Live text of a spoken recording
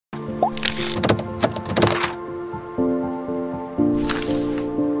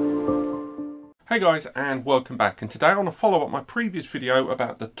Hey guys, and welcome back, and today I want to follow up my previous video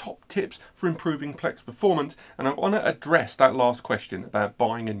about the top tips for improving Plex performance, and I want to address that last question about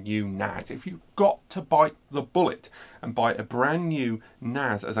buying a new NAS. If you've got to bite the bullet and buy a brand new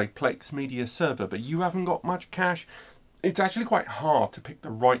NAS as a Plex media server but you haven't got much cash, it's actually quite hard to pick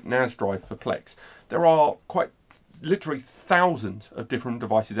the right NAS drive for Plex. There are quite literally thousands of different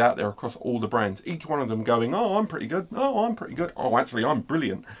devices out there across all the brands, each one of them going, oh I'm pretty good, oh I'm pretty good, oh actually I'm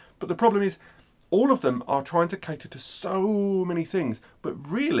brilliant. But the problem is all of them are trying to cater to so many things, but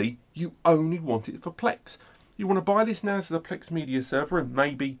really you only want it for Plex. You want to buy this NAS as a Plex media server and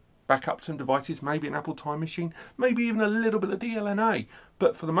maybe back up some devices, maybe an Apple Time machine, maybe even a little bit of DLNA.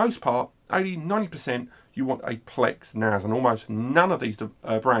 But for the most part, 80–90%, you want a Plex NAS, and almost none of these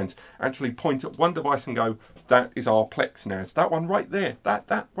brands actually point at one device and go, that is our Plex NAS. That one right there,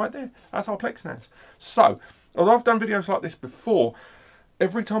 that right there, that's our Plex NAS. So, although I've done videos like this before,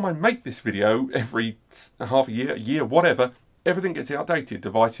 every time I make this video, every half a year, whatever, everything gets outdated.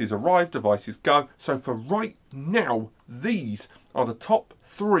 Devices arrive, devices go. So for right now, these are the top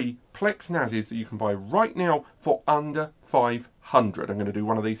 3 Plex NASes that you can buy right now for under 500. I'm going to do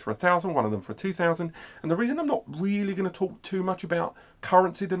one of these for 1,000, one of them for 2,000. And the reason I'm not really going to talk too much about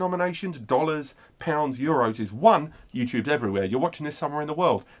currency denominations, dollars, pounds, euros, is one, YouTube's everywhere. You're watching this somewhere in the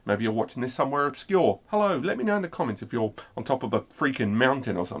world. Maybe you're watching this somewhere obscure. Hello, let me know in the comments if you're on top of a freaking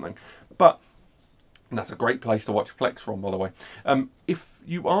mountain or something. And that's a great place to watch Plex from, by the way. If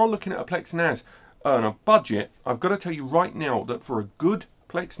you are looking at a Plex NAS on a budget, I've got to tell you right now that for a good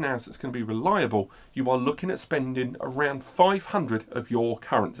Plex NAS that's going to be reliable, you are looking at spending around 500 of your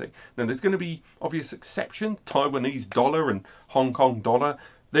currency. Now there's going to be obvious exceptions, Taiwanese dollar and Hong Kong dollar.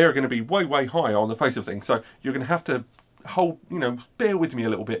 They're going to be way higher on the face of things. So you're going to have to bear with me a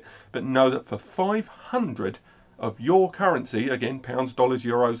little bit, but know that for 500 of your currency, again, pounds, dollars,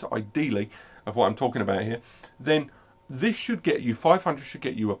 euros, ideally, of what I'm talking about here, then this should get you, 500 should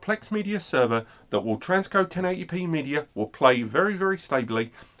get you a Plex media server that will transcode 1080p media, will play very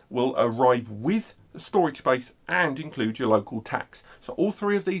stably, will arrive with storage space and include your local tax. So all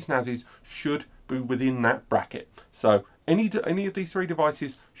 3 of these NASes should be within that bracket. So any of these 3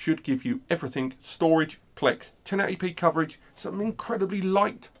 devices should give you everything: storage, Plex, 1080p coverage, some incredibly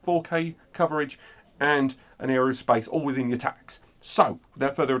light 4K coverage, and an area of space, all within your tax. So,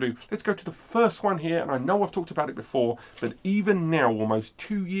 without further ado, let's go to the first one here, and I know I've talked about it before, but even now, almost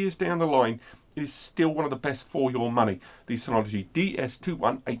 2 years down the line, it is still one of the best for your money, the Sanada GDS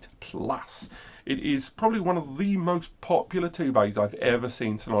 218+. It is probably one of the most popular 2-bays I've ever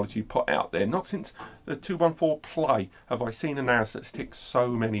seen Sanada put out there. Not since the 214 Play have I seen a NAS that's ticked so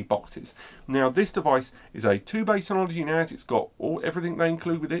many boxes. Now, this device is a 2-bay Sanada NAS. It's got everything they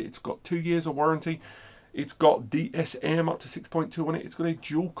include with it. It's got 2 years of warranty. It's got DSM up to 6.2 on it. It's got a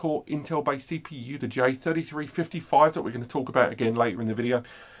dual-core Intel-based CPU, the J3355, that we're going to talk about again later in the video.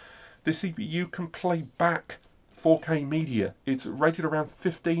 The CPU can play back 4K media. It's rated around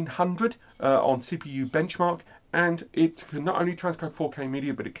 1500 on CPU benchmark, and it can not only transcode 4K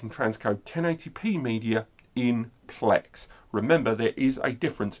media, but it can transcode 1080p media in Plex. Remember, there is a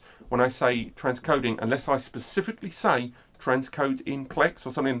difference when I say transcoding, unless I specifically say transcode in Plex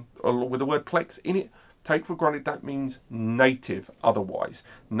or something with the word Plex in it. Take for granted that means native otherwise.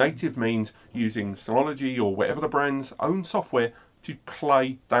 Native means using Synology or whatever the brand's own software to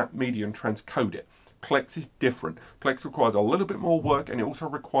play that media and transcode it. Plex is different. Plex requires a little bit more work, and it also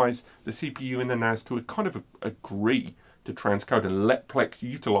requires the CPU in the NAS to kind of agree to transcode and let Plex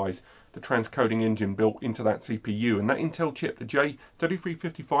utilize the transcoding engine built into that CPU. And that Intel chip, the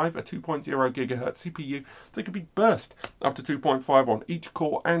J3355, a 2.0 GHz CPU, that could be burst up to 2.5 on each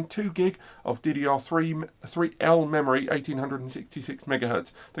core, and 2 gig of DDR3L memory, 1866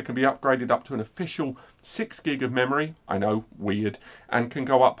 MHz, that can be upgraded up to an official 6 gig of memory. I know, weird, and can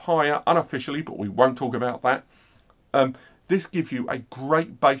go up higher unofficially, but we won't talk about that. This gives you a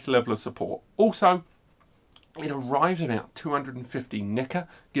great base level of support. Also, it arrives about 250 NICA,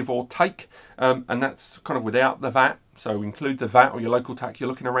 give or take, and that's kind of without the VAT. So include the VAT or your local tax, you're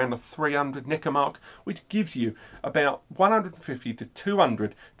looking around the 300 NICA mark, which gives you about 150 to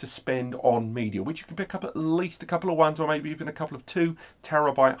 200 to spend on media, which you can pick up at least a couple of 1s or maybe even a couple of 2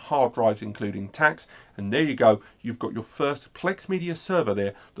 terabyte hard drives, including tax. And there you go, you've got your first Plex media server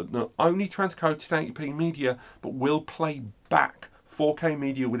there that not only transcodes 1080p media, but will play back 4K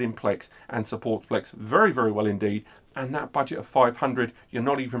media within Plex and supports Plex very well indeed. And that budget of 500, you're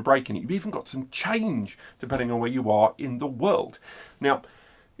not even breaking it. You've even got some change depending on where you are in the world. Now,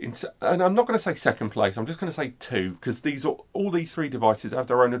 and I'm not going to say second place, I'm just going to say 2, because all these 3 devices have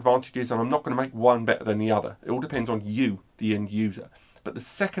their own advantages, and I'm not going to make one better than the other. It all depends on you, the end user. But the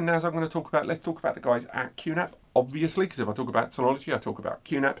second NAS I'm going to talk about, let's talk about the guys at QNAP, obviously, because if I talk about Synology, I talk about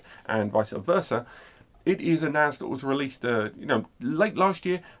QNAP and vice versa. It is a NAS that was released, late last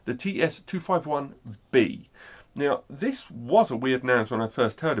year, the TS251B. Now, this was a weird NAS when I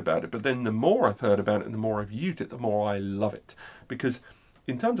first heard about it, but then the more I've heard about it and the more I've used it, the more I love it. Because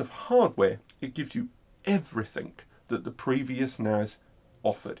in terms of hardware, it gives you everything that the previous NAS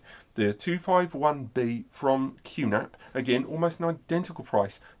offered. The 251B from QNAP, again, almost an identical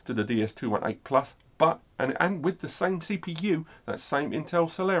price to the DS218 Plus, but and with the same CPU, that same Intel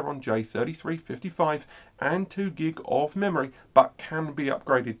Celeron J3355 and 2 gig of memory, but can be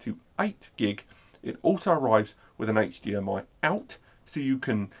upgraded to 8 gig. It also arrives with an HDMI out, so you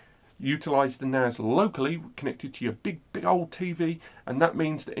can utilize the NAS locally connected to your big old TV, and that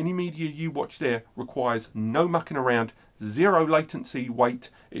means that any media you watch there requires no mucking around, zero latency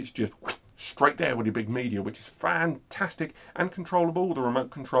wait. It's just straight there with your big media, which is fantastic and controllable with a remote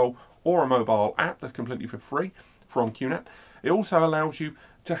control or a mobile app that's completely for free from QNAP. It also allows you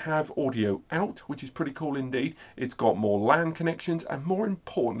to have audio out, which is pretty cool indeed. It's got more LAN connections, and more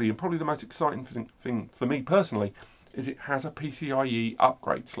importantly, and probably the most exciting thing for me personally, is it has a PCIe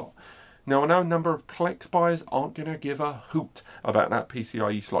upgrade slot. Now, I know a number of Plex buyers aren't going to give a hoot about that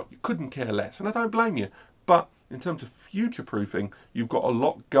PCIe slot. You couldn't care less, and I don't blame you. But in terms of future-proofing, you've got a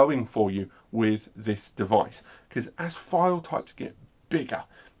lot going for you with this device. Because as file types get bigger,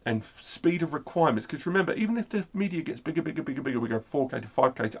 and speed of requirements, because remember, even if the media gets bigger, we go 4K to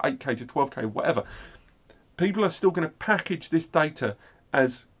 5K to 8K to 12K, whatever, people are still going to package this data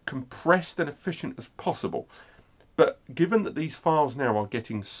as compressed and efficient as possible. But given that these files now are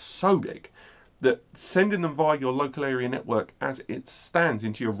getting so big, that sending them via your local area network as it stands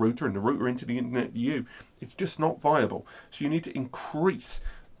into your router and the router into the internet to you, it's just not viable. So you need to increase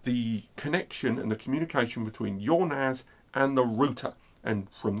the connection and the communication between your NAS and the router. And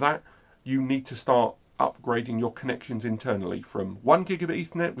from that, you need to start upgrading your connections internally from 1 gigabit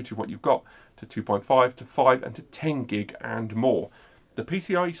Ethernet, which is what you've got, to 2.5 to 5 and to 10 gig and more. The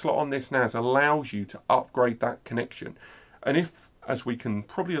PCIe slot on this NAS allows you to upgrade that connection. And if, as we can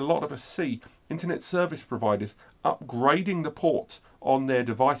probably a lot of us see, internet service providers upgrading the ports on their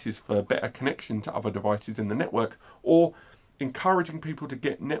devices for better connection to other devices in the network, or encouraging people to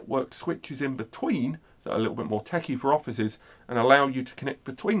get network switches in between that are a little bit more techy for offices and allow you to connect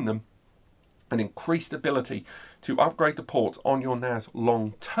between them, and increased ability to upgrade the ports on your NAS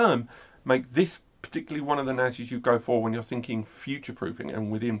long term, make this particularly one of the NASs you go for when you're thinking future proofing. And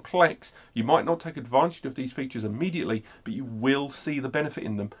within Plex, you might not take advantage of these features immediately, but you will see the benefit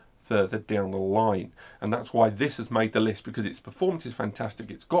in them further down the line. And that's why this has made the list, because its performance is fantastic.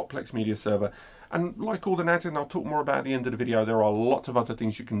 It's got Plex Media Server, and like all the NASs, and I'll talk more about at the end of the video, there are lots of other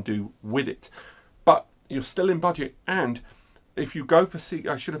things you can do with it. But you're still in budget, and if you go for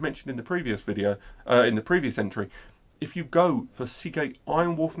I should have mentioned in the previous video, in the previous entry, if you go for Seagate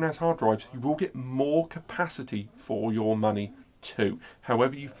Iron Wolf NAS hard drives, you will get more capacity for your money too.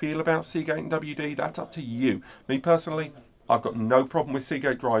 However you feel about Seagate and WD, that's up to you. Me personally, I've got no problem with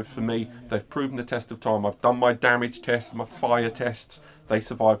Seagate drives. For me, they've proven the test of time. I've done my damage tests, my fire tests. They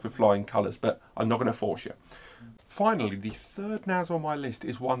survive with flying colours, but I'm not going to force you. Finally, the third NAS on my list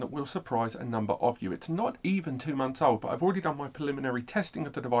is one that will surprise a number of you. It's not even 2 months old, but I've already done my preliminary testing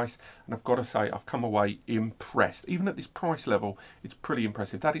of the device, and I've got to say I've come away impressed. Even at this price level, it's pretty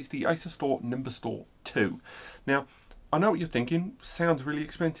impressive. That is the Acer Store Nimbus Store 2. Now, I know what you're thinking, sounds really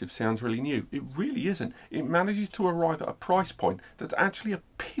expensive, sounds really new. It really isn't. It manages to arrive at a price point that's actually a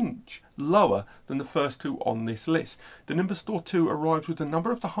pinch lower than the first two on this list. The Nimbus Store 2 arrives with a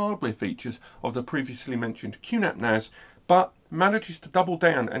number of the hardware features of the previously mentioned QNAP NAS, but manages to double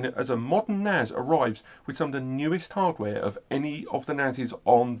down, and as a modern NAS arrives with some of the newest hardware of any of the NASs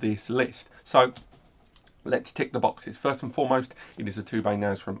on this list. So let's tick the boxes. First and foremost, it is a 2-bay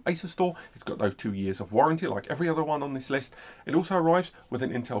NAS from Acer Store. It's got those 2 years of warranty like every other one on this list. It also arrives with an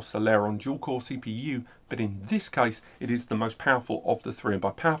Intel Celeron dual-core CPU, but in this case, it is the most powerful of the three. And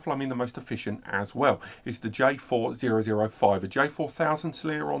by powerful, I mean the most efficient as well. It's the J4005, a J4000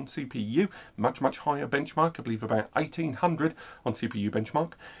 Celeron CPU, much higher benchmark, I believe about 1800 on CPU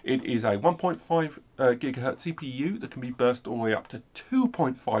benchmark. It is a 1.5 gigahertz CPU that can be burst all the way up to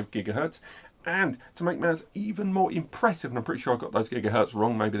 2.5 gigahertz. And to make matters even more impressive, and I'm pretty sure I got those gigahertz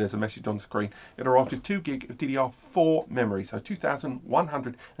wrong, maybe there's a message on the screen, it arrived with 2 gig of DDR4 memory, so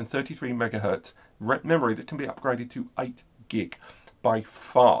 2133 megahertz memory that can be upgraded to 8 gig. By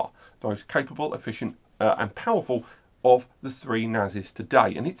far the most capable, efficient and powerful of the three NASes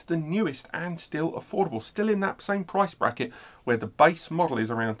today, and it's the newest and still affordable, still in that same price bracket where the base model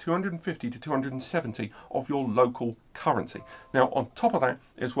is around 250 to 270 of your local currency. Now on top of that,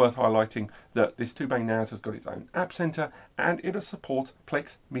 it's worth highlighting that this 2-bay NAS has got its own app center and it supports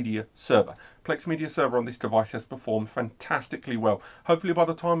Plex Media Server. Plex Media Server on this device has performed fantastically well. Hopefully by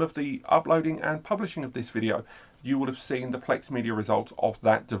the time of the uploading and publishing of this video, you will have seen the Plex Media results of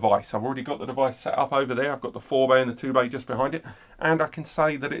that device. I've already got the device set up over there. I've got the 4-bay and the 2-bay just behind it, and I can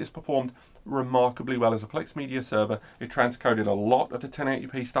say that it has performed remarkably well as a Plex Media Server. It transcoded a lot of the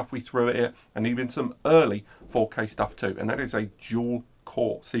 1080p stuff we threw at it, and even some early 4K stuff too, and that is a dual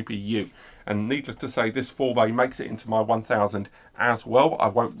core CPU. And needless to say, this 4-bay makes it into my 1000 as well. I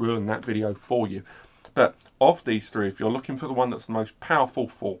won't ruin that video for you. But of these three, if you're looking for the one that's the most powerful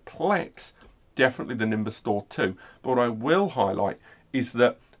for Plex, definitely the Nimbus Store 2. But what I will highlight is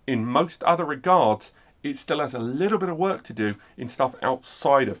that in most other regards, it still has a little bit of work to do in stuff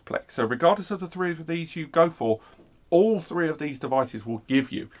outside of Plex. So regardless of the three of these you go for, all three of these devices will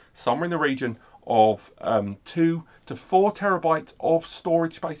give you somewhere in the region of 2 to 4 terabytes of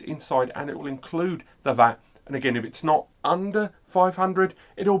storage space inside, and it will include the VAT. And again, if it's not under 500,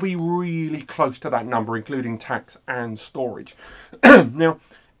 it'll be really close to that number, including tax and storage. Now,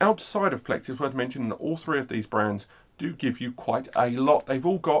 outside of Plex, it's worth mentioning that all three of these brands do give you quite a lot. They've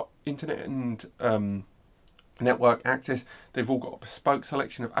all got internet and network access. They've all got a bespoke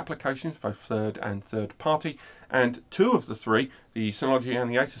selection of applications, both third and third party. And two of the three, the Synology and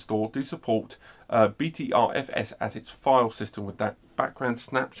the Acer Store, do support BTRFS as its file system, with that background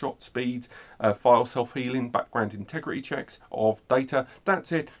snapshot speeds, file self-healing, background integrity checks of data.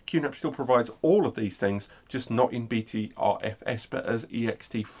 That's it. QNAP still provides all of these things, just not in BTRFS, but as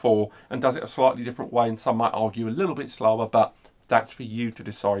ext4, and does it a slightly different way, and some might argue a little bit slower, but that's for you to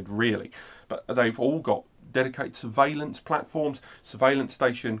decide really. But they've all got dedicated surveillance platforms, Surveillance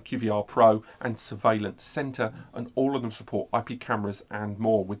Station, QVR Pro, and Surveillance Center, and all of them support IP cameras and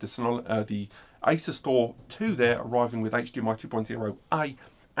more, with the Acer Store 2 there arriving with HDMI 2.0A,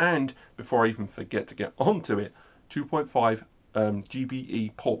 and before I even forget to get onto it, 2.5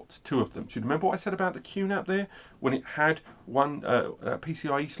 GBE ports, 2 of them. So you remember what I said about the QNAP there? When it had one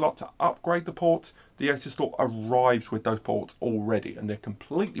PCIe slot to upgrade the ports, the Acer Store arrives with those ports already, and they're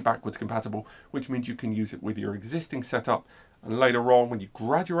completely backwards compatible, which means you can use it with your existing setup, and later on when you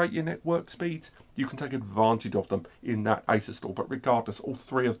graduate your network speeds, you can take advantage of them in that Acer Store. But regardless, all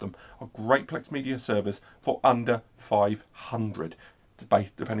three of them are great Plex Media servers for under 500,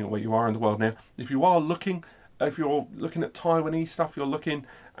 depending on where you are in the world. Now, if you're looking at Taiwanese stuff, you're looking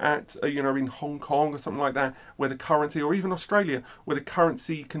at, in Hong Kong or something like that, where the currency, or even Australia, where the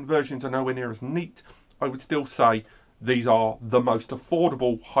currency conversions are nowhere near as neat, I would still say these are the most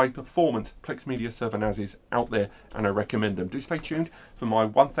affordable, high-performance Plex Media Server NASes out there, and I recommend them. Do stay tuned for my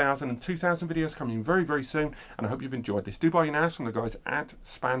 1000 and 2000 videos coming very, very soon, and I hope you've enjoyed this. Do buy your NAS from the guys at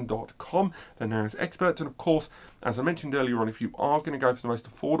span.com. They're NAS experts, and of course, as I mentioned earlier on, if you are going to go for the most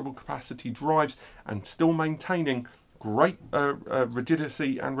affordable capacity drives and still maintaining great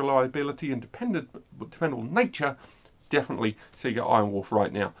rigidity and reliability and dependable nature, definitely Sega Iron Wolf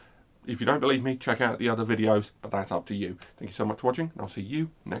right now. If you don't believe me, check out the other videos, but that's up to you. Thank you so much for watching, and I'll see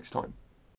you next time.